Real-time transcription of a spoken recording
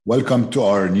Welcome to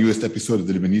our newest episode of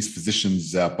the Lebanese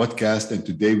Physicians Podcast. And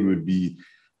today we will be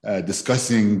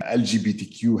discussing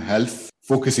LGBTQ health,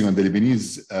 focusing on the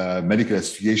Lebanese Medical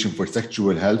Association for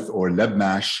Sexual Health, or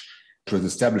LEBMASH, which was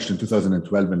established in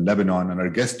 2012 in Lebanon. And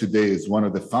our guest today is one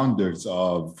of the founders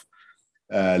of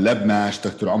LEBMASH,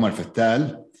 Dr. Omar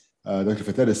Fattal. Dr.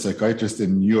 Fattal is a psychiatrist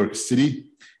in New York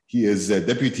City. He is a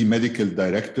Deputy Medical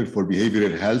Director for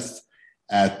Behavioral Health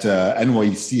at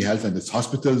NYU Health and its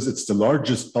hospitals. It's the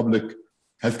largest public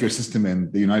healthcare system in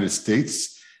the United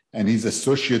States. And he's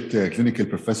Associate Clinical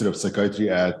Professor of Psychiatry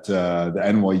at the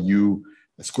NYU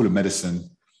School of Medicine.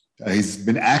 He's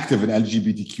been active in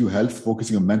LGBTQ health,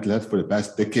 focusing on mental health for the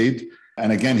past decade.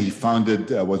 And again, he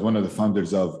was one of the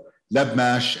founders of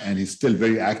LEBMASH, and he's still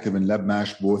very active in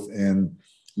LEBMASH, both in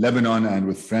Lebanon and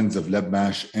with Friends of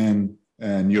LEBMASH in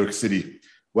New York City.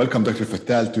 Welcome, Dr.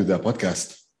 Fattal, to the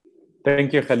podcast.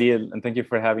 Thank you, Khalil, and thank you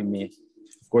for having me.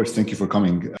 Of course, thank you for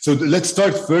coming. So let's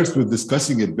start first with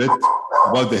discussing a bit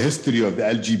about the history of the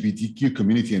LGBTQ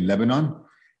community in Lebanon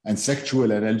and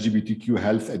sexual and LGBTQ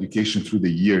health education through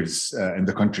the years in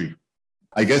the country.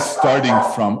 I guess starting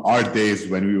from our days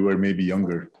when we were maybe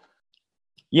younger.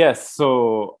 Yes,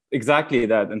 so exactly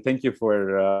that. And thank you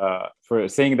for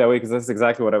saying it that way, because that's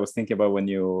exactly what I was thinking about when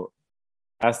you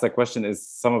asked that question. Is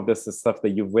some of this is stuff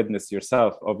that you've witnessed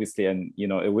yourself, obviously, and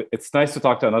it's nice to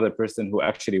talk to another person who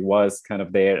actually was kind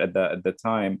of there at the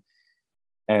time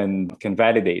and can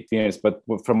validate fears. But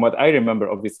from what I remember,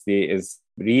 obviously, is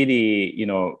really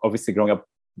obviously growing up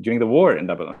during the war in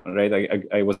Lebanon, right?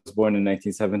 I was born in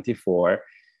 1974,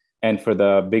 and for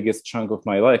the biggest chunk of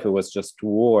my life, it was just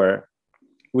war,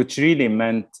 which really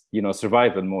meant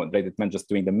survival mode, right? It meant just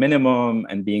doing the minimum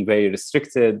and being very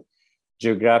restricted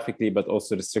geographically, but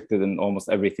also restricted in almost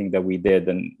everything that we did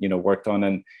and worked on.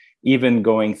 And even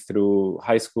going through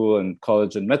high school and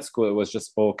college and med school, it was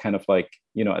just all kind of like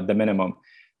at the minimum.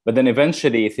 But then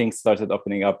eventually things started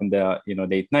opening up in the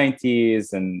late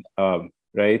 90s, and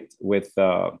right, with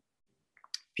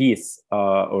peace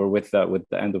or with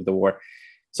the end of the war.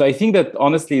 So I think that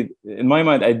honestly, in my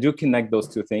mind, I do connect those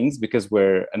two things, because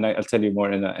and I'll tell you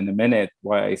more in a minute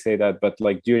why I say that. But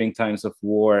like during times of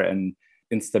war and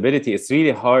instability, it's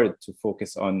really hard to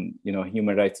focus on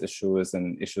human rights issues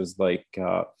and issues like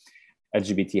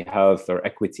LGBT health or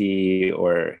equity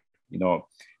or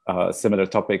similar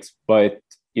topics. But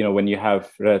when you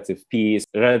have relative peace,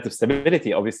 relative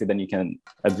stability, obviously then you can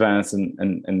advance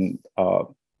and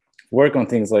work on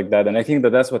things like that. And I think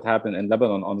that that's what happened in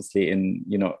Lebanon, honestly, in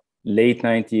late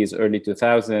 90s, early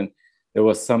 2000. There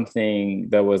was something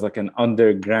that was like an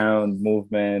underground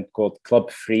movement called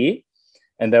Club Free.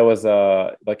 And there was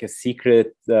a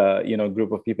secret,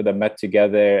 group of people that met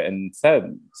together and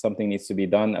said something needs to be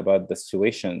done about the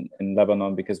situation in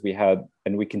Lebanon, because we had,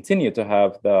 and we continue to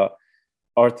have, the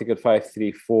Article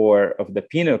 534 of the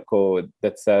Penal Code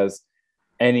that says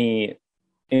any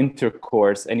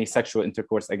sexual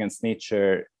intercourse against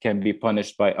nature can be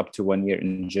punished by up to 1 year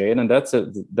in jail. And that's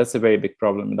a very big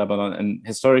problem in Lebanon. And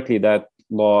historically, that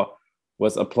law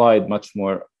was applied much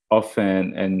more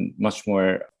often and much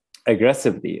more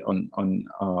aggressively on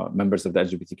members of the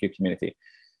LGBTQ community.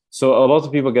 So a lot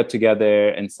of people get together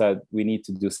and said, we need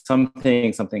to do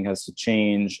something has to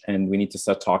change, and we need to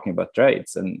start talking about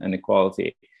rights and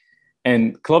equality.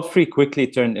 And Club Free quickly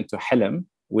turned into HELM,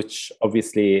 which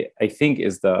obviously I think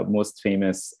is the most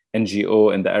famous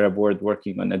NGO in the Arab world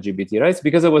working on LGBT rights,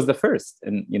 because it was the first.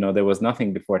 And there was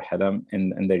nothing before HELM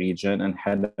in the region, and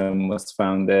HELM was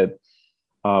founded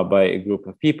by a group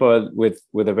of people with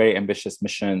a very ambitious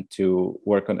mission to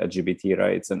work on LGBT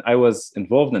rights. And I was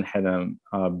involved in HELM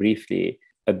briefly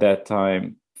at that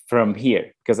time from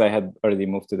here, because I had already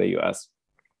moved to the US.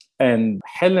 And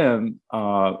HELM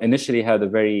initially had a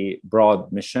very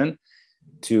broad mission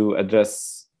to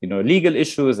address legal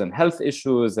issues and health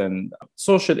issues and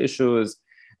social issues.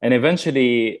 And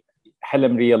eventually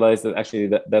HELM realized that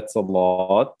actually that's a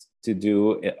lot to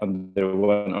do under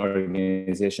one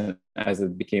organization, as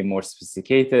it became more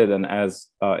sophisticated and as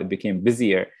it became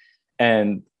busier,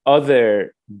 and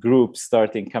other groups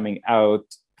coming out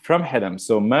from HELM.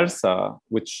 So MARSA,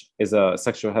 which is a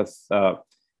sexual health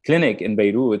clinic in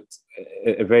Beirut,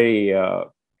 a very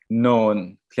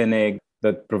known clinic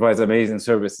that provides amazing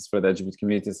services for the LGBT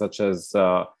community, such as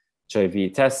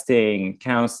HIV testing,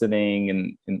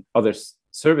 counseling, and other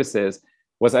services,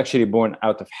 was actually born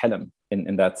out of HELM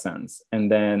in that sense.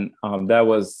 And then that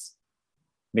was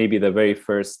maybe the very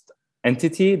first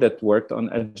entity that worked on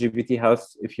LGBT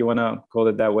health, if you want to call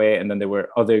it that way. And then there were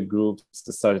other groups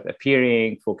that started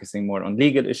appearing, focusing more on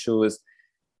legal issues.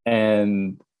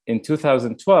 And in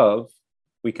 2012,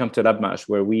 we come to LEBMASH,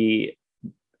 where we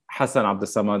Hassan Abdul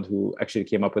Samad, who actually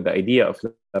came up with the idea of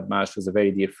LEBMASH, was a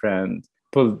very dear friend,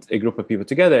 pulled a group of people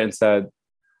together and said,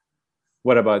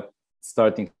 what about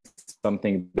starting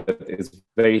something that is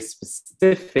very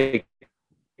specifically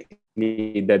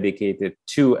dedicated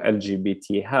to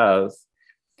LGBT health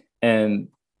and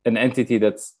an entity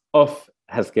that's of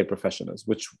healthcare professionals,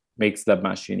 which makes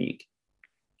LEBMASH unique.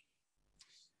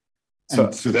 So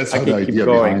that's how the idea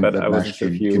behind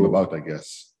LEBMASH came about, I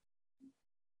guess.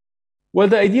 Well,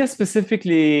 the idea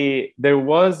specifically, there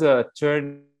was a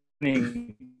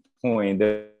turning point.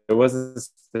 There was a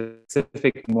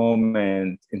specific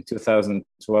moment in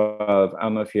 2012. I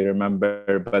don't know if you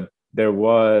remember, but there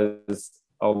was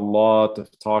a lot of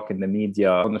talk in the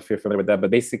media. I don't know if you're familiar with that, but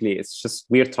basically it's just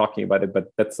we're talking about it,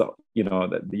 but that's, that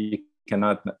you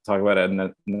cannot talk about it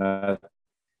and not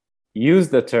use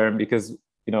the term because,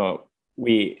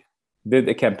 we did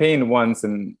a campaign once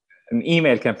and an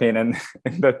email campaign, and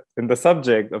in the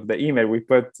subject of the email, we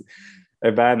put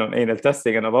a ban on anal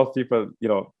testing, and a lot of people,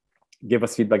 give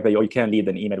us feedback that you can't lead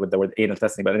an email with the word anal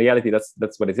testing, but in reality,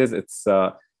 that's what it is. It's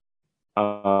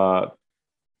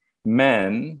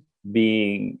men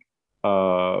being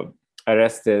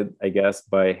arrested, I guess,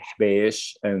 by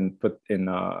Hbeish and put in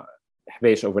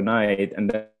Hbeish overnight,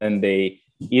 and then they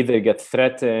either get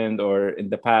threatened, or in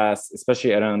the past,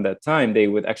 especially around that time, they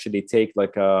would actually take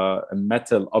like a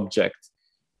metal object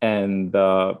and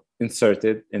insert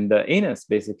it in the anus,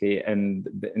 basically. And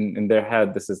in their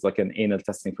head, this is like an anal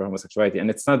testing for homosexuality.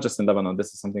 And it's not just in Lebanon.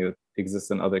 This is something that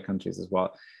exists in other countries as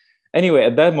well. Anyway,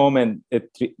 at that moment,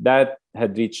 that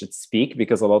had reached its peak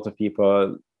because a lot of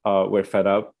people were fed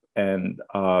up, and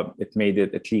it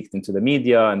leaked into the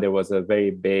media, and there was a very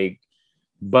big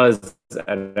buzz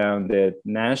around it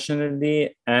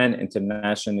nationally and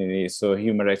internationally. So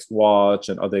Human Rights Watch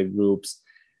and other groups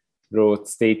wrote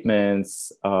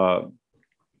statements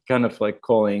kind of like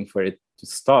calling for it to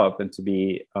stop and to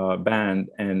be banned.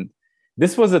 And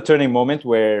this was a turning moment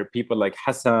where people like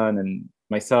Hassan and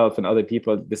myself and other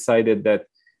people decided that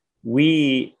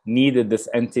we needed this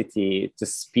entity to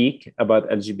speak about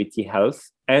LGBT health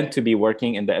and to be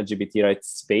working in the LGBT rights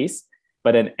space,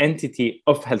 but an entity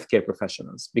of healthcare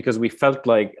professionals, because we felt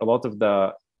like a lot of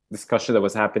the discussion that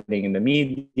was happening in the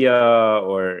media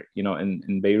or,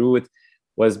 in Beirut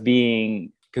was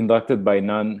being conducted by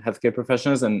non-healthcare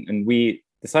professionals. And we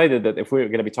decided that if we're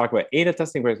going to be talking about anal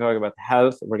testing, we're going to talk about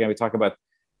health, we're going to be talking about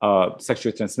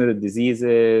sexually transmitted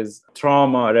diseases,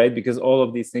 trauma, right? Because all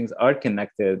of these things are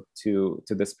connected to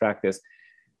this practice.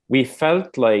 We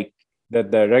felt like that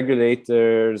the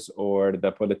regulators or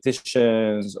the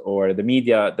politicians or the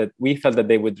media, that we felt that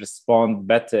they would respond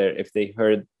better if they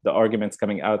heard the arguments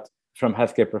coming out from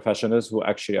healthcare professionals who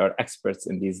actually are experts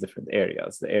in these different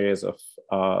areas, the areas of,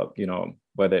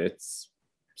 whether it's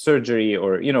surgery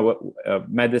or,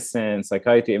 medicine,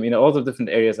 psychiatry. I mean, all the different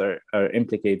areas are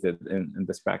implicated in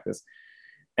this practice.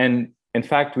 And in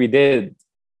fact, we did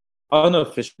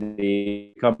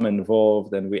unofficially become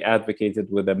involved, and we advocated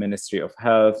with the Ministry of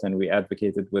Health, and we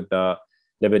advocated with the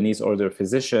Lebanese Order of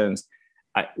Physicians.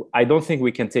 I don't think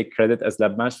we can take credit as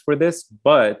LEBMASH for this,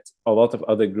 but a lot of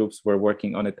other groups were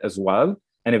working on it as well.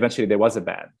 And eventually there was a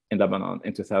ban in Lebanon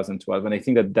in 2012. And I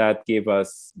think that gave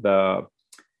us the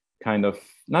kind of,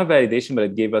 not validation, but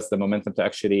it gave us the momentum to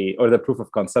actually, or the proof of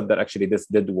concept that actually this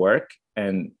did work,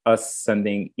 and us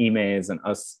sending emails and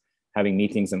us having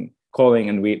meetings and calling,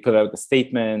 and we put out a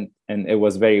statement, and it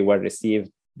was very well received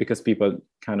because people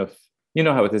kind of,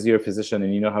 how it is, you're a physician,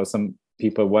 and how some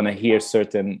people want to hear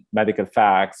certain medical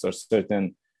facts or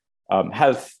certain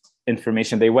health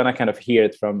information. They want to kind of hear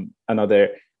it from another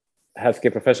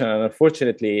healthcare professional. And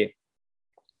unfortunately,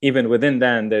 even within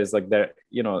then, there's like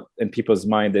in people's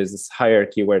mind, there's this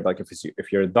hierarchy where like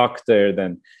if you're a doctor,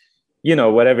 then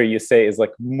whatever you say is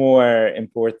like more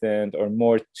important or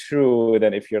more true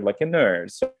than if you're like a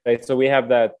nurse, right? So we have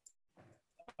that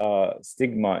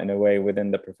stigma in a way within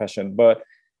the profession. But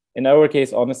in our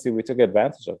case, honestly, we took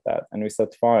advantage of that, and we said,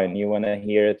 fine, you want to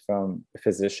hear it from a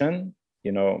physician,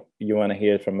 you want to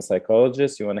hear it from a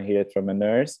psychologist, you want to hear it from a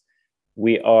nurse.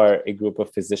 We are a group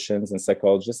of physicians and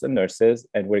psychologists and nurses,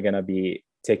 and we're going to be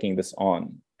taking this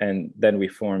on. And then we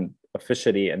formed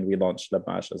officially, and we launched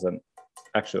LEBMASH as an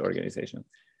actual organization.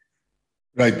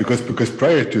 Right, because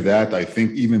prior to that, I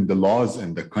think even the laws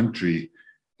in the country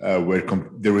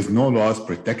there was no laws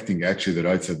protecting actually the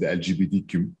rights of the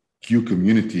LGBTQ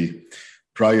community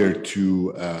prior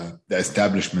to the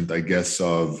establishment, I guess,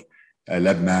 of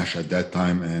LEBMASH at that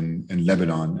time in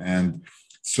Lebanon. And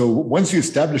so once you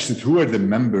established it, who are the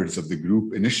members of the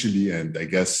group initially? And I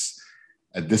guess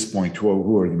at this point,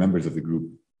 who are the members of the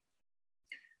group?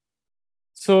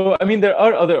 So, I mean, there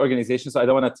are other organizations. So I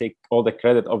don't want to take all the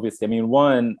credit, obviously. I mean,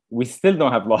 one, we still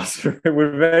don't have laws.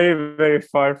 We're very, very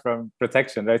far from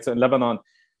protection, right? So in Lebanon,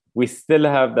 we still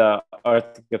have the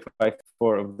Article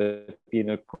 54 of the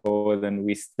Penal Code, and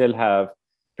we still have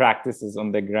practices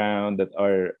on the ground that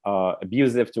are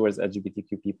abusive towards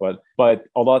LGBTQ people. But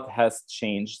a lot has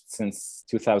changed since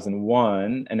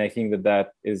 2001. And I think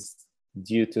that is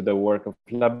due to the work of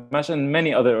LEBMASH and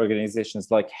many other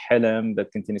organizations like HELM that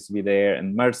continues to be there,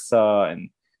 and MRSA and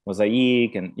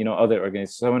Mosaic and other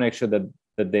organizations. So I want to make sure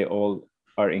that they all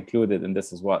are included in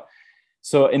this as well.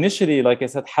 So initially, like I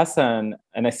said, Hassan,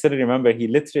 and I still remember, he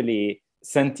literally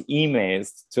sent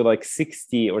emails to like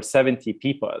 60 or 70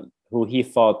 people who he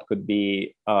thought could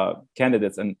be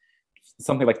candidates, and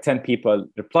something like 10 people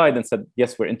replied and said,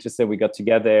 yes, we're interested. We got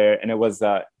together, and it was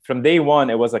from day one,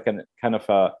 it was like a kind of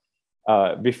a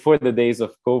before the days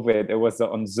of COVID, it was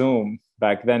on Zoom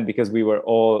back then, because we were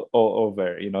all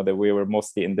over, that we were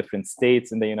mostly in different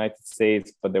states in the United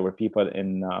States, but there were people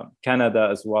in Canada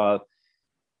as well.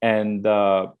 And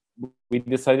we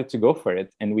decided to go for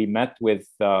it. And we met with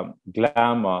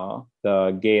GLAMA,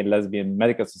 the Gay and Lesbian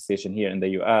Medical Association here in the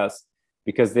US,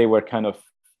 because they were kind of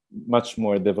much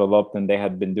more developed and they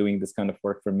had been doing this kind of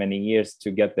work for many years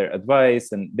to get their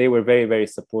advice. And they were very, very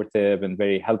supportive and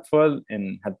very helpful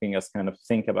in helping us kind of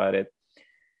think about it.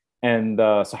 And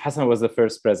so Hassan was the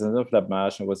first president of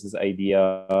LEBMASH, and was his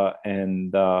idea.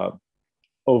 And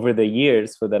over the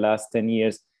years, for the last 10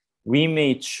 years, we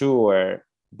made sure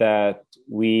that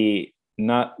we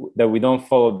don't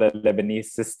follow the Lebanese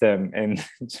system and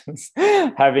just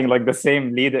having like the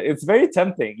same leader. It's very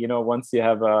tempting, once you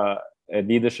have a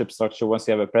leadership structure, once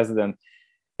you have a president,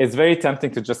 it's very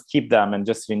tempting to just keep them and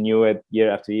just renew it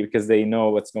year after year because they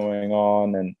know what's going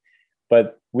on.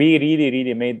 But we really,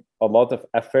 really made a lot of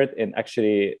effort in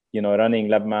actually, running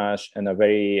LEBMASH in a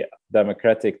very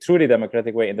truly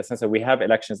democratic way, in the sense that we have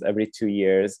elections every 2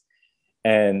 years.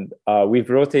 And we've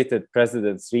rotated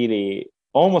presidents really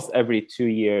almost every 2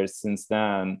 years since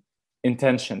then,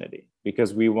 intentionally,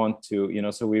 because we want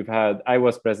to, so I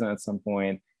was president at some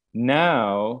point.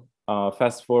 Now,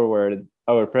 fast forward,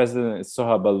 our president is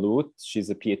Soha Balut. She's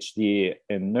a PhD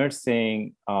in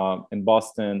nursing in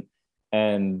Boston.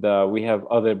 And we have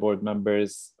other board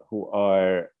members who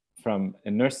are from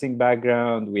a nursing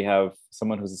background. We have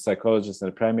someone who's a psychologist and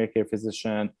a primary care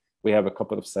physician. We have a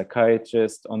couple of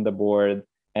psychiatrists on the board,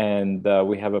 and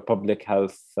we have a public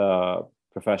health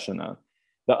professional.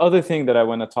 The other thing that I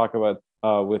want to talk about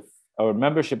with our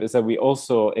membership is that we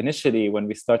also, initially, when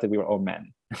we started, we were all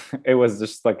men. It was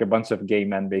just like a bunch of gay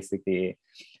men, basically,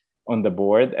 on the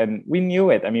board. And we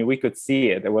knew it. I mean, we could see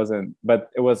it.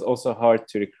 But it was also hard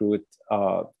to recruit,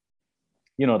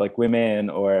 like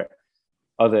women or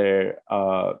other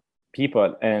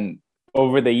people. And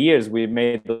over the years, we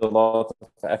made a lot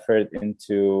of effort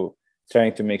into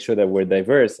trying to make sure that we're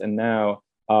diverse. And now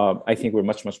I think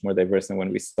we're much, much more diverse than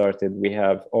when we started. We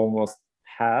have almost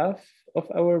half of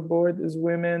our board is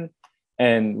women.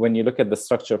 And when you look at the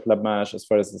structure of LEBMASH, as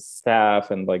far as the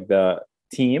staff and like the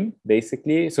team,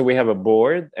 basically, so we have a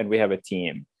board and we have a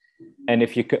team. And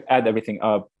if you could add everything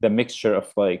up, the mixture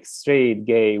of like straight,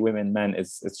 gay, women, men,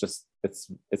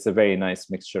 it's a very nice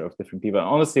mixture of different people. And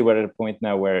honestly, we're at a point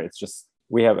now where it's just,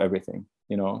 we have everything,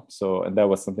 so, and that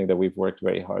was something that we've worked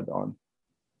very hard on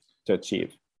to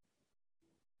achieve.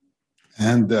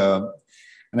 And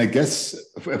I guess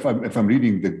if I'm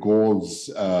reading the goals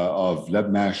of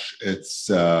LEBMASH,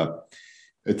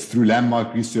 it's through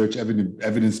landmark research,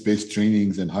 evidence-based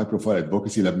trainings, and high-profile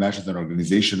advocacy. LEBMASH is an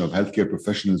organization of healthcare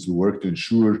professionals who work to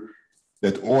ensure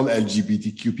that all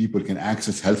LGBTQ people can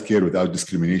access healthcare without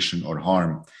discrimination or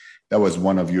harm. That was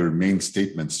one of your main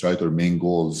statements, right, or main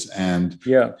goals. And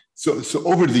yeah, so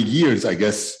over the years, I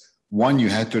guess, one, you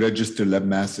had to register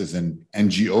LEBMASH as an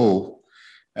NGO.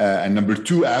 And number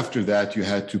two, after that, you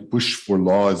had to push for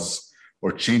laws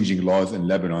or changing laws in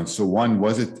Lebanon. So one,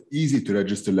 was it easy to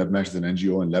register LEBMASH as an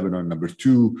NGO in Lebanon? Number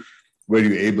two, were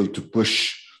you able to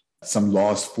push some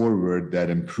laws forward that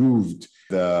improved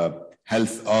the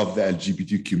health of the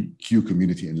LGBTQ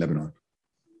community in Lebanon?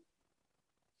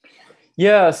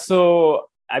 Yeah, so,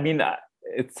 I mean,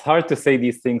 it's hard to say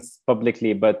these things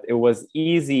publicly, but it was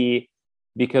easy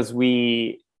because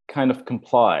we kind of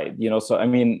complied, So, I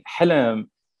mean, HELM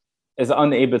is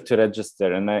unable to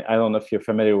register, and I don't know if you're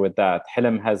familiar with that.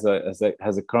 HELM has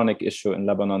a chronic issue in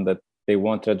Lebanon that they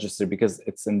won't register because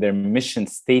it's in their mission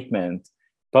statement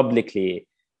publicly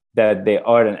that they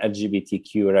are an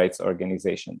LGBTQ rights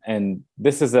organization, and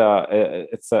this is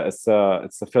it's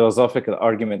a philosophical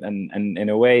argument, and in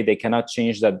a way they cannot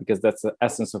change that because that's the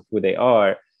essence of who they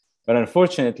are. But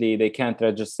unfortunately, they can't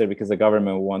register because the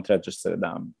government won't register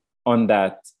them on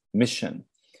that mission.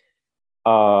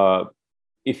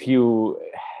 If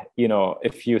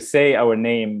you say our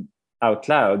name out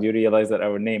loud, you realize that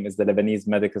our name is the Lebanese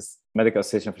Medical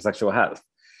Association for Sexual Health.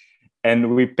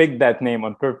 And we picked that name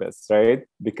on purpose, right?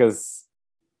 Because,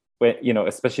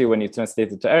 especially when you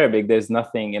translate it to Arabic, there's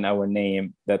nothing in our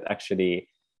name that actually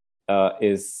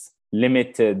is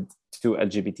limited to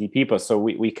LGBT people. So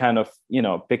we kind of,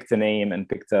 picked a name and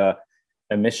picked a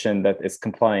mission that is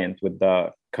compliant with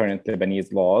the current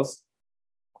Lebanese laws.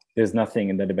 There's nothing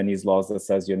in the Lebanese laws that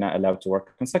says you're not allowed to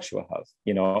work on sexual health,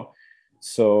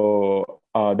 So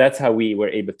that's how we were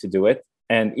able to do it.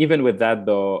 And even with that,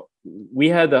 though, we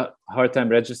had a hard time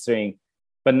registering,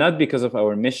 but not because of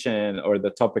our mission or the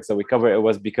topics that we cover. It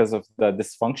was because of the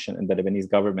dysfunction in the Lebanese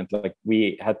government. Like,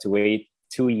 we had to wait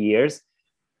 2 years,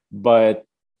 but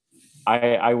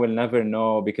I will never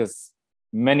know, because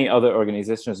many other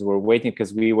organizations were waiting,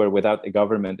 because we were without a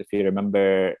government, if you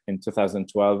remember, in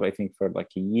 2012, I think, for like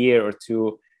a year or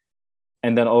two.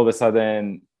 And then all of a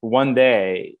sudden, one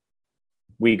day,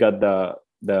 we got the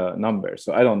number.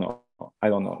 So I don't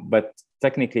know. But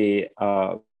technically,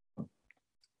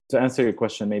 to answer your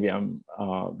question, maybe I'm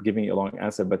giving you a long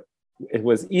answer, but it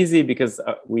was easy because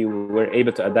we were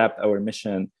able to adapt our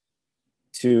mission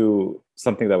to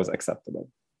something that was acceptable.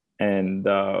 And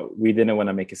we didn't want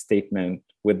to make a statement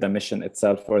with the mission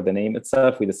itself or the name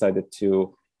itself. We decided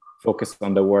to focus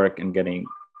on the work and getting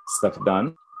stuff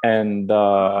done. And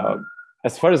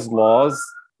as far as laws,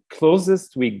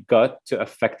 closest we got to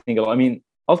affecting a law, I mean,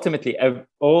 ultimately,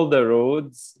 all the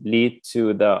roads lead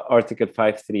to the Article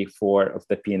 534 of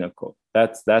the Penal Code.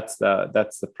 That's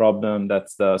the problem.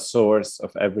 That's the source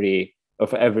of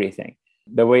everything.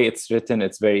 The way it's written,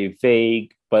 it's very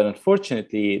vague. But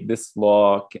unfortunately, this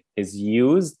law is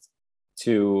used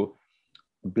to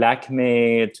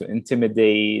blackmail, to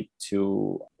intimidate,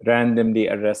 to randomly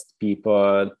arrest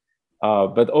people.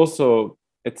 But also,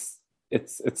 it's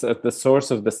at the source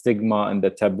of the stigma and the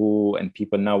taboo and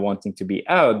people now wanting to be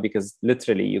out, because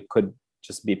literally you could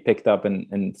just be picked up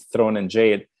and thrown in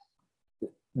jail.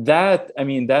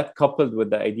 That coupled with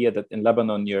the idea that in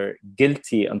Lebanon, you're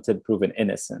guilty until proven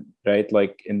innocent, right?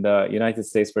 Like in the United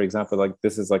States, for example, like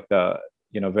this is like the,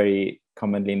 very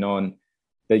commonly known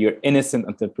that you're innocent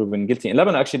until proven guilty. In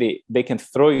Lebanon, actually, they can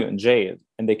throw you in jail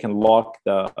and they can lock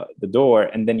the door,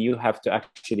 and then you have to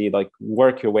actually like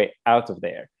work your way out of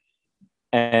there.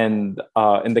 And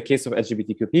in the case of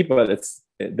LGBTQ people, it's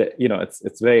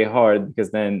very hard, because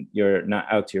then you're not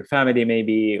out to your family,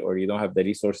 maybe, or you don't have the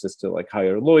resources to like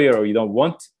hire a lawyer, or you don't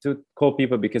want to call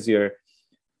people because you're,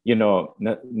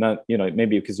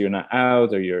 maybe because you're not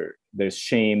out, or there's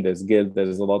shame, there's guilt,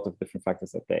 there's a lot of different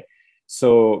factors at play.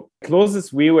 So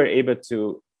closest we were able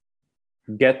to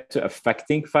get to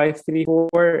affecting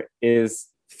 534 is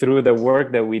through the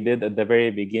work that we did at the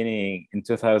very beginning in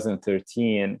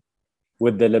 2013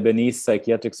 with the Lebanese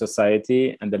Psychiatric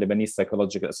Society and the Lebanese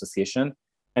Psychological Association.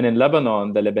 And in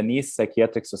Lebanon, the Lebanese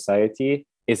Psychiatric Society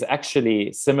is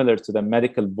actually similar to the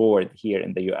medical board here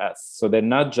in the US. So they're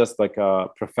not just like a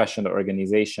professional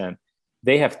organization.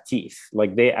 They have teeth.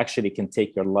 Like, they actually can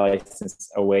take your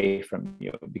license away from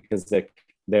you, because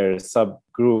they're a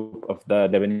subgroup of the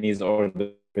Lebanese Order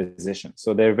of Physicians.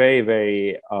 So they're very,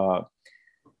 very,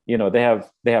 they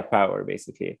have power,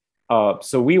 basically.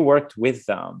 So we worked with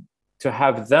them to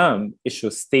have them issue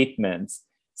statements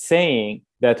saying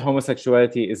that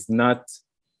homosexuality is not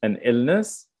an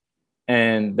illness,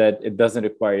 and that it doesn't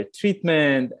require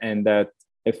treatment, and that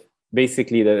if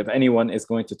anyone is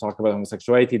going to talk about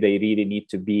homosexuality, they really need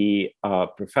to be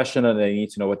professional, they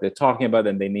need to know what they're talking about,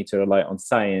 and they need to rely on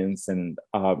science and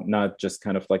not just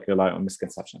kind of like rely on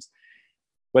misconceptions.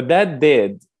 What that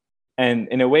did, and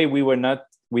in a way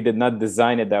we did not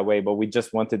design it that way, but we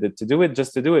just wanted it to do it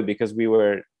just to do it, because we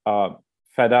were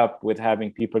fed up with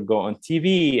having people go on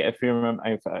TV. If you remember,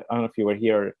 I don't know if you were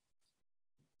here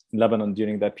in Lebanon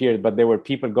during that period, but there were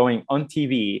people going on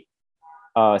TV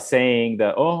saying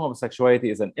that, homosexuality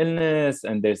is an illness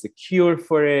and there's a cure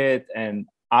for it, and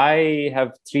I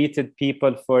have treated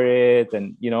people for it,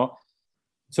 and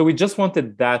so we just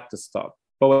wanted that to stop.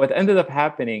 But what ended up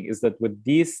happening is that with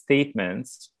these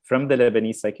statements from the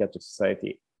Lebanese Psychiatric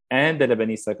Society and the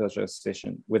Lebanese Psychological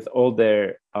Association, with all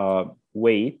their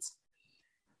weight,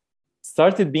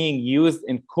 started being used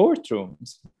in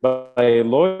courtrooms by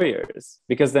lawyers.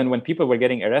 Because then when people were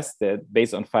getting arrested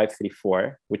based on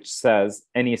 534, which says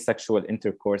any sexual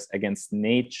intercourse against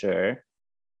nature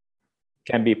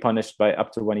can be punished by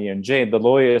up to 1 year in jail, the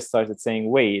lawyers started saying,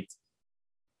 wait,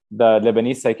 the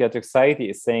Lebanese Psychiatric Society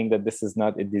is saying that this is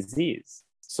not a disease.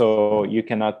 So you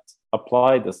cannot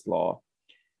apply this law.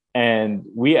 And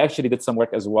we actually did some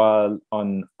work as well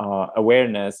on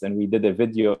awareness, and we did a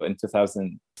video in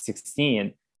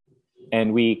 2016,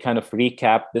 and we kind of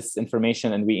recapped this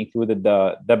information, and we included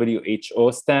the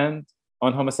WHO stand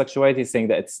on homosexuality, saying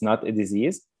that it's not a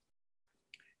disease.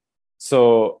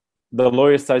 So the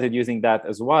lawyers started using that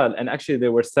as well. And actually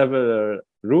there were several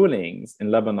rulings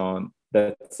in Lebanon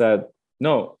that said,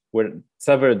 no,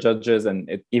 several judges, and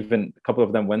even a couple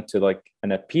of them went to like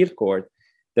an appeal court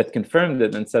that confirmed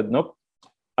it and said, nope,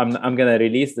 I'm going to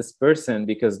release this person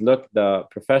because look, the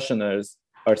professionals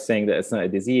are saying that it's not a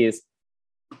disease.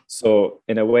 So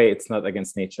in a way, it's not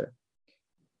against nature.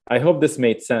 I hope this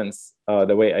made sense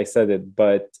the way I said it,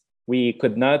 but we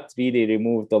could not really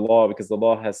remove the law because the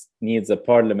law needs a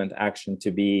parliament action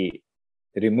to be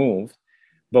removed.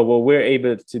 But what we're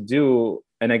able to do,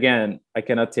 and again, I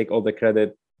cannot take all the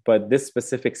credit, but this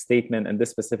specific statement and this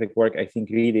specific work, I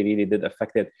think really, really did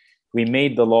affect it. We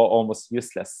made the law almost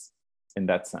useless in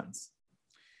that sense.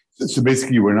 So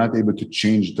basically, you were not able to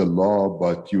change the law,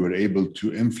 but you were able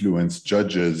to influence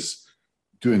judges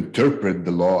to interpret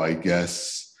the law, I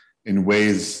guess, in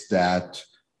ways that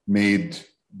made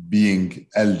being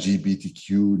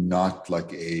LGBTQ not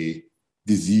like a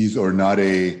disease or not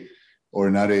a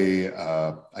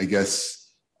I guess,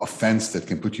 offense that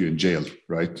can put you in jail,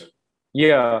 right?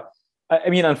 Yeah. I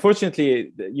mean,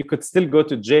 unfortunately, you could still go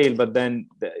to jail, but then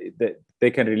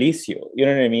they can release you. You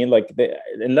know what I mean? Like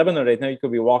in Lebanon right now, you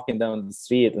could be walking down the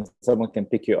street and someone can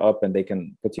pick you up and they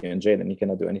can put you in jail and you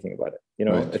cannot do anything about it. You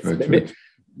know, right.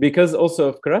 Because also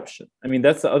of corruption. I mean,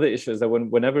 that's the other issue, is that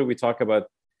whenever we talk about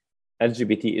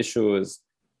LGBT issues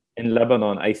in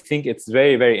Lebanon, I think it's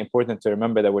very, very important to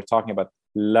remember that we're talking about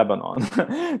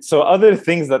Lebanon. So other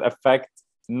things that affect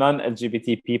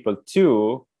non-LGBT people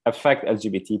too affect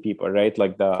LGBT people, right?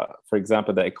 Like for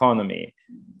example, the economy,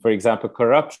 for example,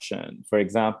 corruption, for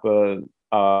example,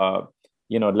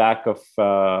 lack of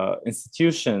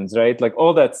institutions, right? Like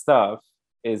all that stuff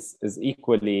is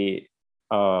equally,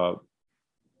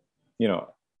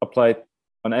 applied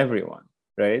on everyone,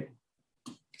 right?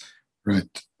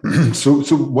 Right. So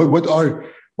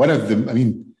what have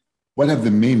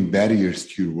the main barriers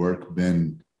to your work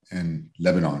been in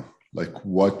Lebanon? Like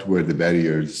what were the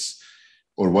barriers,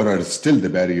 or what are still the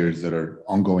barriers that are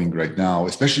ongoing right now,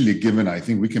 especially given, I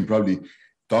think we can probably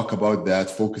talk about that,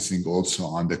 focusing also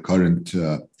on the current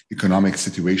economic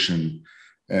situation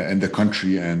in the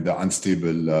country and the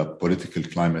unstable political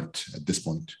climate at this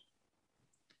point?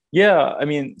 Yeah, I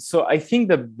mean, so I think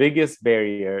the biggest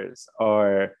barriers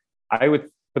are, I would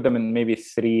put them in maybe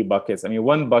three buckets. I mean,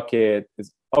 one bucket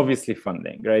is obviously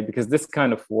funding, right? Because this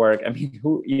kind of work, I mean,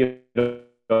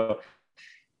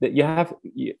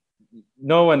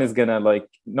 no one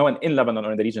in Lebanon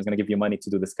or in the region is going to give you money to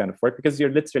do this kind of work because they're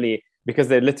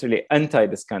literally anti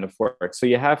this kind of work. So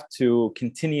you have to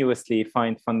continuously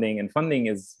find funding, and funding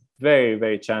is very,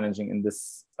 very challenging in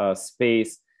this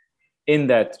space in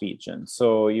that region.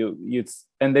 So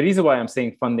and the reason why I'm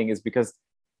saying funding is because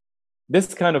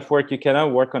this kind of work, you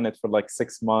cannot work on it for like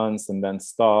 6 months and then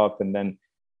stop, and then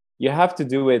you have to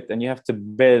do it and you have to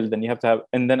build and you have to have,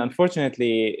 and then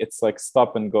unfortunately it's like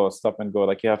stop and go.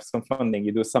 Like you have some funding,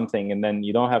 you do something, and then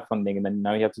you don't have funding, and then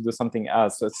now you have to do something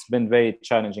else. So it's been very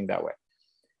challenging that way.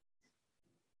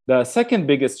 The second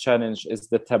biggest challenge is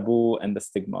the taboo and the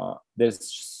stigma. There's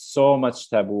so much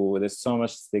taboo, there's so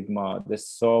much stigma, there's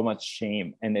so much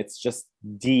shame, and it's just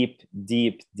deep,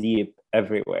 deep, deep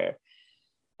everywhere.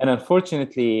 And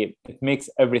unfortunately, it makes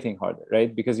everything harder,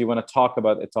 right? Because you want to talk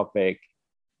about a topic,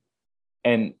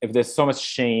 and if there's so much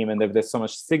shame and if there's so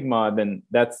much stigma, then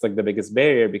that's like the biggest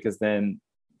barrier, because then,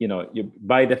 you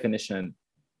by definition,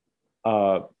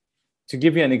 to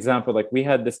give you an example, like we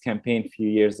had this campaign a few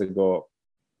years ago,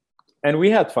 and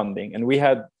we had funding and we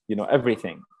had,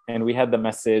 everything, and we had the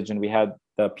message and we had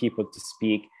the people to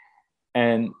speak.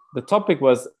 And the topic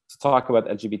was to talk about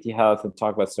LGBT health and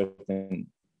talk about certain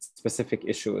specific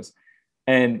issues.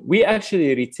 And we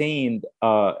actually retained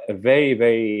a very,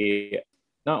 very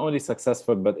not only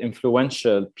successful, but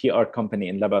influential PR company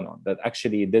in Lebanon that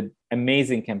actually did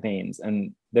amazing campaigns,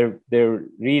 and they're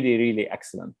really, really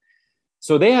excellent.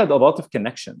 So they had a lot of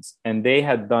connections, and they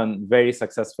had done very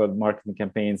successful marketing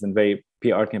campaigns and very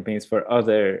PR campaigns for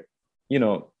other,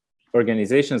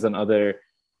 organizations and other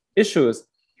issues.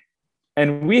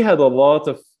 And we had a lot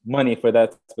of money for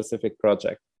that specific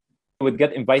project. We would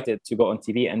get invited to go on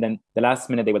TV, and then the last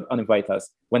minute they would uninvite us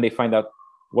when they find out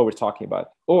what we're talking about.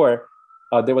 Or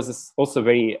there was this also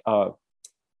very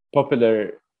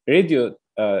popular radio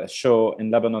show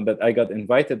in Lebanon that I got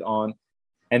invited on.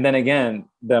 And then again,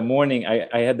 the morning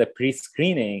I had the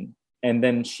pre-screening, And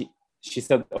then she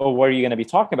said, oh, what are you going to be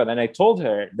talking about? And I told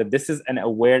her that this is an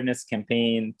awareness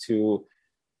campaign to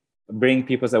bring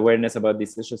people's awareness about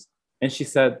these issues. And she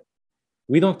said,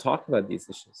 we don't talk about these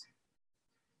issues.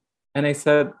 And I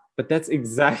said, but that's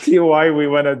exactly why we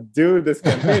want to do this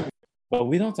campaign. But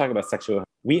we don't talk about sexual health.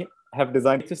 We have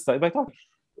designed to start by talking.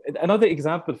 Another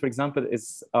example, for example,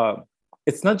 is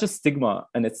it's not just stigma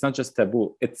and it's not just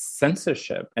taboo. It's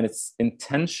censorship, and it's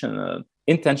intentional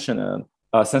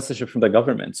censorship from the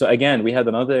government. So again, we had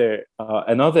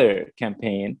another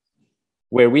campaign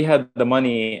where we had the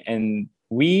money and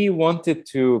we wanted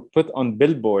to put on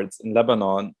billboards in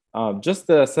Lebanon just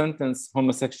the sentence,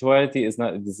 homosexuality is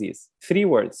not a disease. 3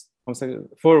 words,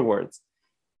 4 words.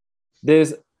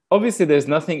 There's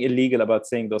nothing illegal about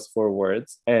saying those 4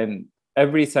 words. And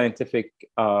every scientific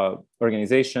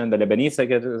organization, the Lebanese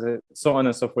Psychiatry, so on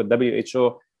and so forth,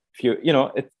 WHO,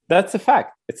 that's a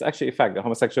fact. It's actually a fact that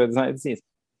homosexuality is not a disease.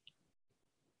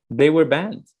 They were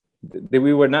banned.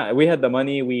 We had the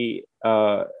money. We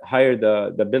hired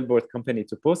the billboard company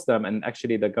to post them, and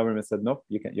actually the government said, nope,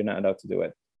 you're not allowed to do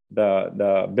it.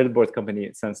 The billboard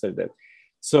company censored it.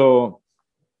 So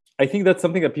I think that's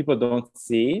something that people don't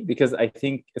see, because I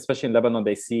think, especially in Lebanon,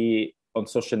 they see on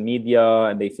social media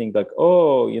and they think like,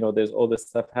 oh, there's all this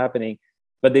stuff happening,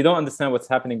 but they don't understand what's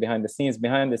happening behind the scenes.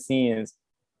 Behind the scenes,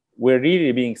 we're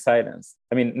really being silenced.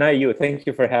 I mean, Nayu, thank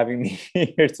you for having me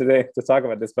here today to talk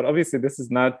about this, but obviously this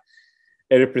is not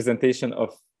a representation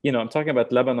of, I'm talking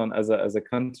about Lebanon as a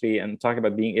country, and talking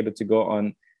about being able to go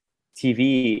on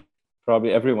TV.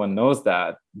 Probably everyone knows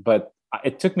that, but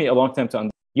it took me a long time to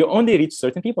understand. You only reach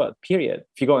certain people, period.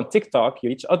 If you go on TikTok, you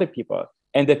reach other people.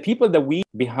 And the people that we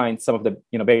behind some of the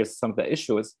barriers, some of the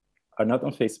issues are not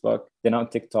on Facebook, they're not on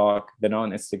TikTok, they're not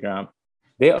on Instagram.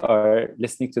 They are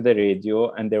listening to the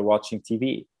radio and they're watching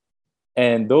TV.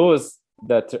 And those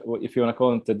that, if you want to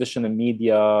call them traditional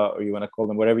media, or you want to call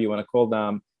them whatever you want to call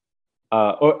them,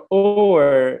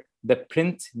 or the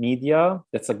print media,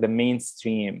 that's like the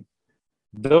mainstream,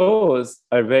 those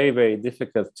are very, very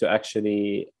difficult to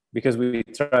actually, because we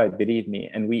tried, believe me,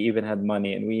 and we even had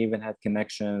money and we even had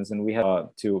connections and we had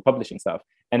to publishing stuff.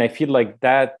 And I feel like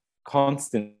that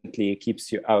constantly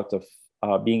keeps you out of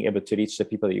being able to reach the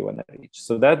people you want to reach.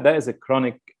 So that is a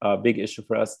chronic big issue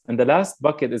for us. And the last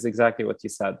bucket is exactly what you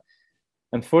said.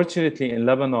 Unfortunately, in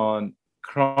Lebanon,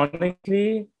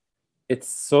 chronically, it's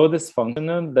so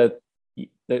dysfunctional that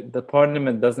the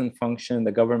parliament doesn't function,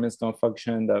 the governments don't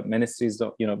function, the ministries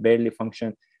don't, barely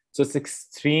function. So it's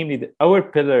extremely, our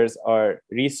pillars are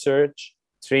research,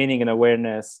 training and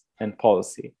awareness, and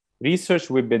policy. Research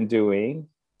we've been doing,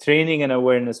 training and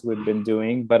awareness we've been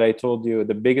doing, but I told you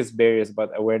the biggest barriers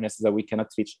about awareness is that we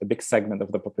cannot reach a big segment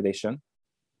of the population.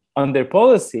 Under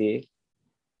policy,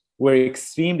 we're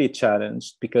extremely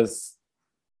challenged, because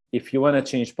if you want to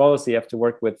change policy, you have to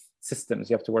work with systems,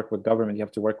 you have to work with government, you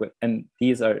have to work with, and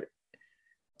these are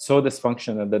so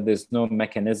dysfunctional that there's no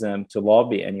mechanism to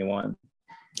lobby anyone.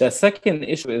 The second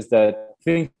issue is that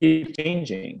things keep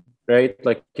changing, right?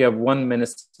 Like you have one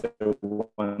minister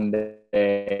one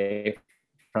day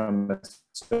from a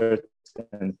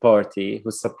certain party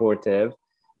who's supportive,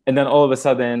 and then all of a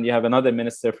sudden you have another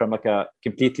minister from like a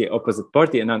completely opposite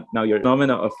party, and now you're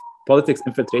phenomena of politics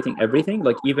infiltrating everything,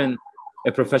 like even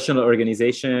a professional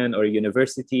organization or a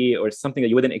university or something that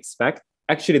you wouldn't expect.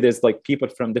 Actually, there's like people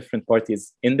from different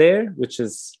parties in there, which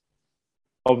is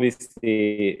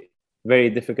obviously very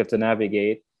difficult to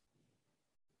navigate.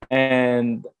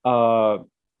 And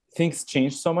things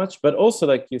change so much, but also,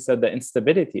 like you said, the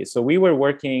instability. So we were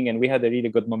working and we had a really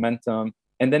good momentum.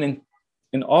 And then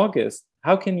in August,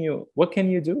 what can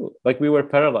you do? Like we were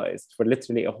paralyzed for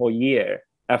literally a whole year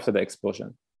after the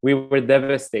explosion. We were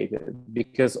devastated,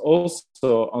 because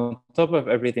also on top of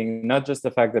everything, not just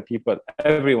the fact that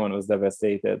everyone was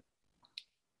devastated,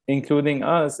 including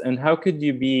us. And how could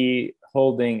you be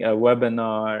holding a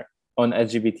webinar on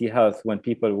LGBT health when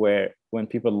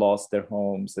people lost their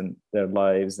homes and their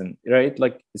lives, and right?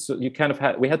 Like, so you kind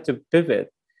of we had to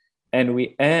pivot, and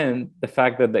the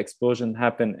fact that the explosion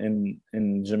happened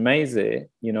in Jemaise,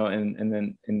 and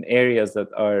then in areas that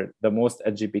are the most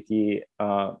LGBT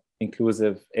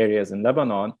inclusive areas in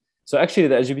Lebanon. So actually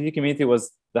the LGBT community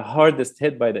was the hardest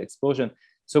hit by the explosion.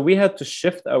 So we had to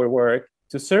shift our work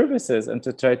to services and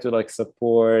to try to like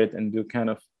support and do kind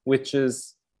of, which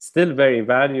is still very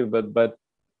valuable, but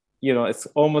it's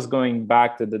almost going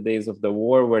back to the days of the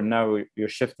war, where now you're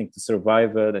shifting to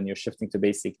survival and you're shifting to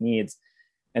basic needs.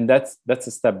 And that's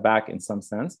a step back in some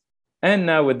sense. And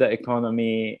now with the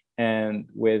economy and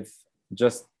with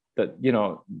just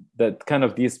that kind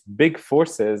of these big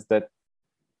forces that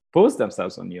pose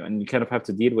themselves on you, and you kind of have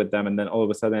to deal with them. And then all of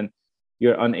a sudden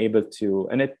you're unable to,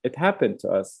 and it happened to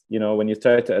us, when you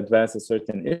try to advance a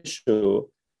certain issue.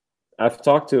 I've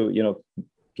talked to,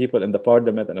 people in the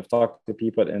parliament, and I've talked to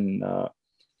people in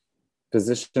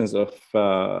positions of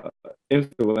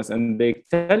influence, and they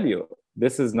tell you,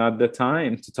 this is not the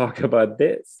time to talk about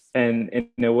this. And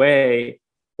in a way,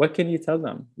 what can you tell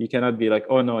them? You cannot be like,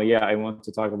 oh no, yeah, I want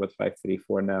to talk about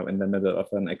 534 now in the middle of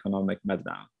an economic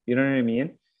meltdown. You know what I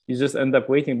mean? You just end up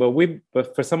waiting. But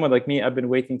for someone like me, I've been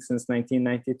waiting since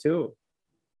 1992,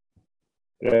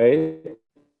 right?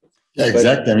 Yeah,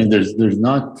 exactly. I mean, there's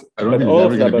not, I don't think there's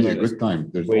ever going to be a good time.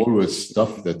 There's always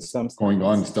stuff that's going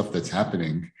on, stuff that's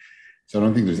happening. So I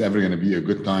don't think there's ever going to be a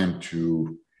good time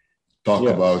to talk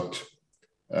about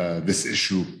this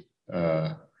issue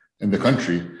in the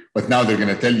country. But now they're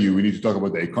going to tell you we need to talk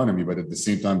about the economy, but at the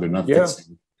same time, they're not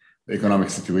fixing the economic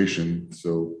situation.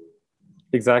 So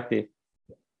exactly.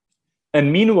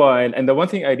 And meanwhile, and the one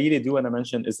thing I really do want to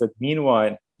mention is that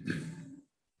meanwhile,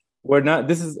 we're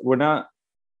not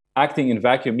acting in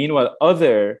vacuum. Meanwhile,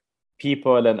 other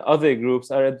people and other groups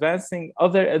are advancing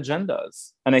other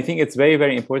agendas. And I think it's very,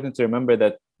 very important to remember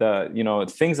that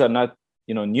things are not,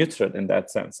 neutral in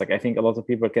that sense. Like, I think a lot of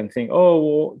people can think, oh,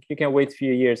 well, you can wait a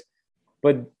few years,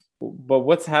 but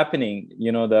what's happening?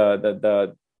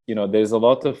 There's a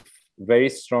lot of very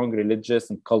strong religious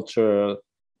and cultural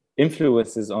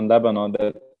influences on Lebanon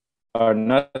that are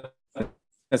not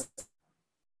necessarily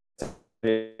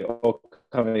all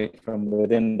coming from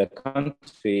within the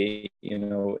country.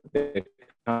 They're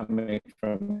coming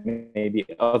from maybe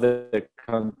other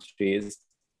countries,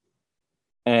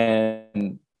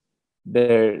 and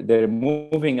they're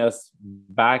moving us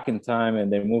back in time,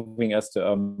 and they're moving us to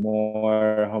a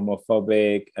more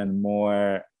homophobic and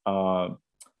more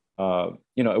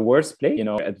a worse place,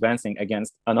 advancing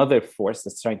against another force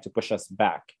that's trying to push us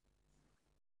back.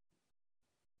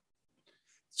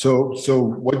 So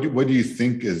what do you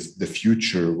think is the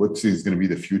future? What is going to be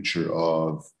the future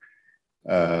of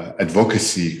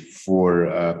advocacy for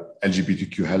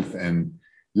LGBTQ health in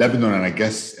Lebanon, and I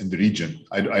guess in the region?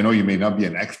 I know you may not be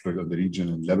an expert on the region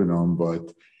in Lebanon,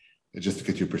 but just to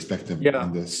get your perspective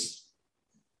on this.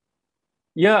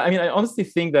 Yeah, I mean, I honestly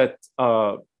think that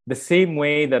the same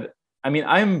way that,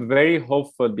 I'm very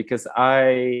hopeful because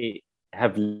I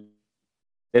have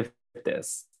lived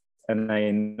this, and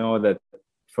I know that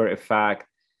for a fact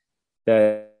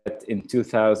that in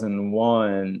 2000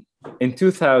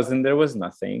 there was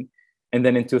nothing, and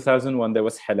then in 2001 there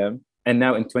was Helm, and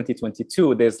now in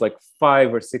 2022 there's like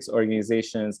 5 or 6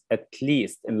 organizations at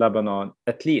least in Lebanon,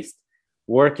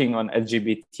 working on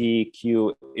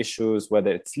LGBTQ issues,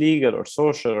 whether it's legal or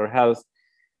social or health.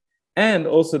 And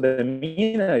also the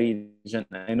MENA region,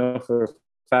 I know for a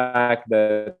fact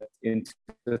that in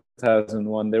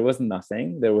 2001 there was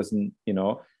nothing,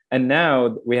 and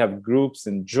now we have groups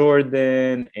in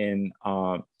Jordan, in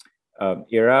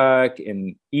Iraq,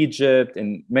 in Egypt,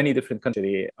 in many different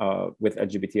countries with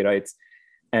LGBT rights.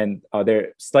 And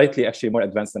they're slightly actually more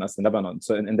advanced than us in Lebanon.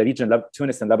 So in the region,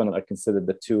 Tunis and Lebanon are considered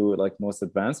the two most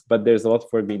advanced, but there's a lot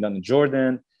of work being done in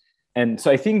Jordan. And so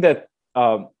I think that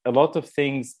a lot of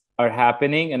things are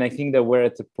happening, and I think that we're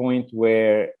at a point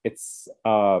where it's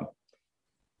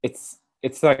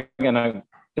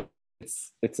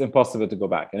impossible to go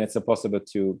back, and it's impossible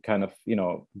to kind of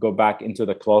go back into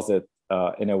the closet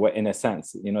in a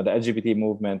sense. The LGBT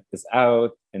movement is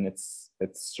out, and it's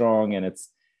strong, and it's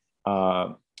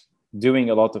doing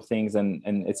a lot of things, and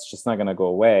it's just not going to go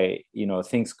away.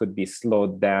 Things could be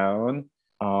slowed down.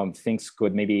 Things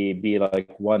could maybe be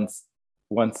like one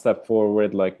step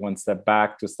forward, like 1 step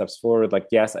back, 2 steps forward. Like,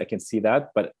 yes, I can see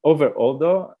that. But overall,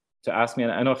 though, to ask me,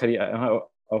 and I know how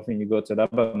often you go to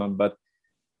Lebanon, but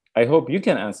I hope you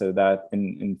can answer that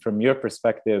in from your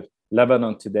perspective,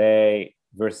 Lebanon today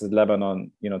versus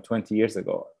Lebanon, 20 years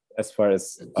ago, as far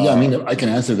as I can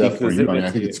answer that for you. I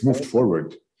think it's moved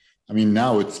forward.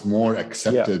 Now it's more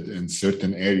accepted in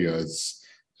certain areas,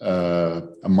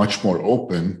 much more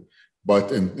open,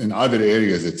 but in other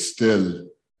areas, it's still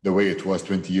the way it was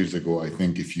 20 years ago. I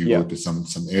think if you go to some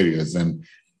areas, and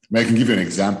I can give you an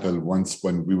example. Once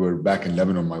when we were back in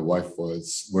Lebanon, my wife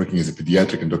was working as a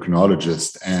pediatric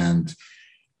endocrinologist, and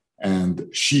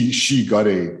she got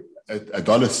a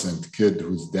adolescent kid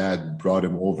whose dad brought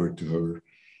him over to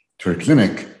her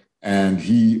clinic, and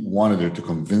he wanted her to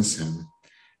convince him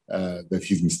that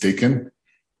he's mistaken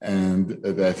and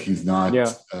that he's not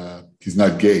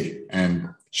gay, and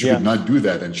she could not do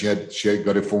that. And she had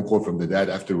got a phone call from the dad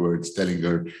afterwards telling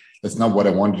her, that's not what I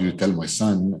wanted you to tell my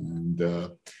son, and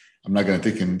I'm not going to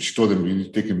take him. She told him, you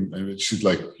need to take him. And she's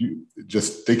like,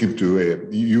 just take him to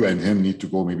you and him need to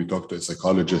go maybe talk to a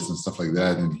psychologist and stuff like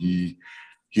that. And he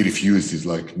he refused. He's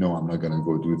like, no, I'm not going to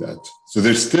go do that. So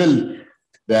there's still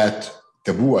that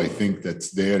taboo, I think,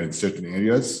 that's there in certain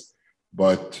areas,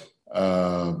 but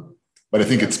I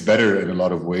think it's better in a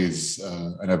lot of ways,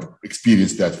 and I've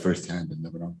experienced that firsthand in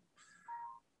Lebanon.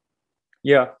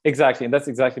 Yeah, exactly, and that's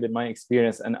exactly my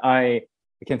experience. And I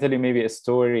can tell you maybe a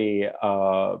story.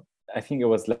 I think it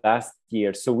was last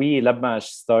year. So LEBMASH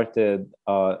started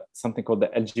something called the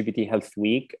LGBT Health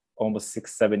Week almost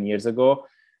 6-7 years ago.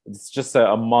 It's just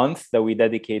a month that we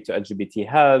dedicate to LGBT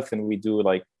health, and we do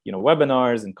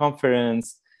webinars and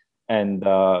conference and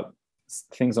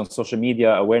things on social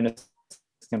media, awareness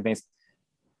campaigns.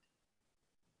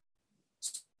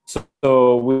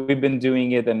 So we've been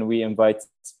doing it, and we invite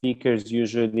speakers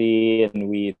usually, and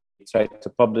we try to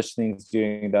publish things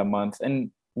during that month.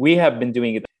 And we have been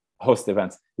doing it, host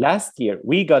events. Last year,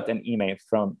 we got an email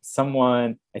from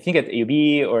someone, I think at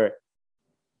AUB, or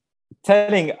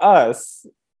telling us,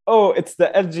 oh, it's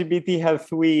the LGBT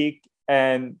Health Week,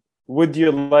 and would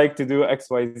you like to do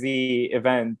XYZ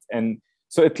event? And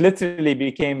so it literally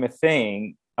became a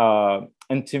thing.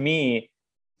 And to me,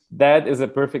 that is a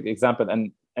perfect example.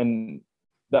 And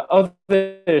the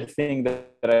other thing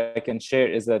that I can share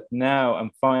is that now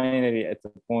I'm finally at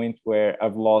the point where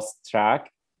I've lost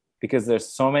track, because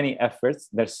there's so many efforts,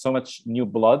 there's so much new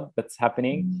blood that's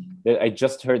happening. I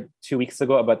just heard 2 weeks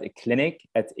ago about a clinic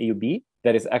at AUB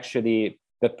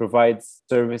that provides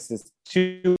services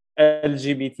to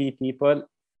LGBT people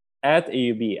at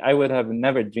AUB. I would have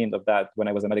never dreamed of that when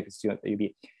I was a medical student at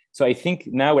AUB. So I think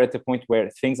now we're at the point where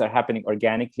things are happening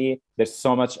organically. There's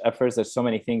so much efforts. There's so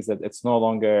many things that it's no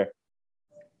longer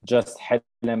just Helm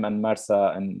and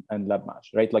Marsa and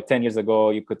LEBMASH, right? Like 10 years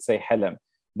ago, you could say Helm.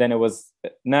 Then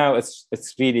now it's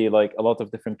really like a lot of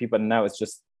different people. And now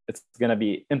it's going to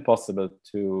be impossible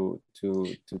to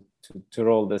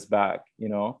roll this back,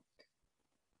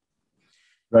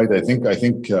 Right. I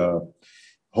think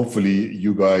hopefully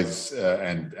you guys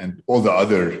and all the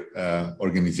other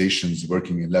organizations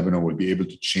working in Lebanon will be able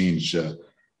to change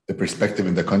the perspective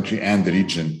in the country and the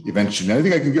region eventually. And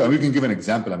I think we can give an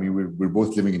example. I mean, we're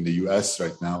both living in the US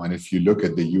right now. And if you look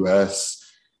at the US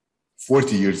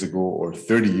 40 years ago or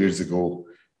 30 years ago,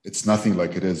 it's nothing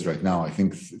like it is right now. I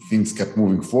think things kept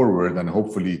moving forward, and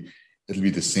hopefully it'll be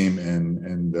the same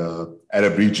in the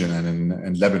Arab region and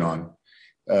in Lebanon.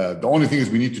 The only thing is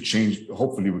we need to change.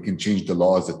 Hopefully we can change the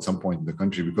laws at some point in the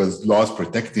country, because laws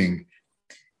protecting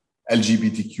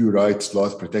LGBTQ rights,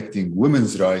 laws protecting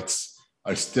women's rights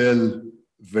are still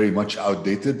very much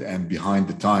outdated and behind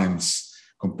the times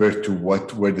compared to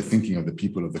where the thinking of the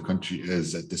people of the country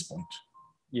is at this point.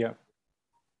 Yeah.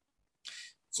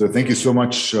 So thank you so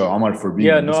much, Omar, for being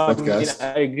on this podcast.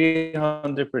 I agree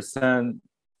 100%.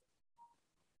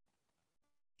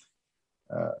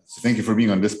 So thank you for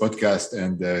being on this podcast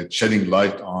and shedding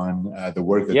light on the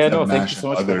work that thank you so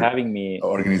much for having me.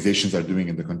 Organizations are doing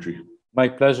in the country. My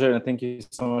pleasure, and thank you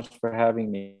so much for having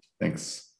me. Thanks.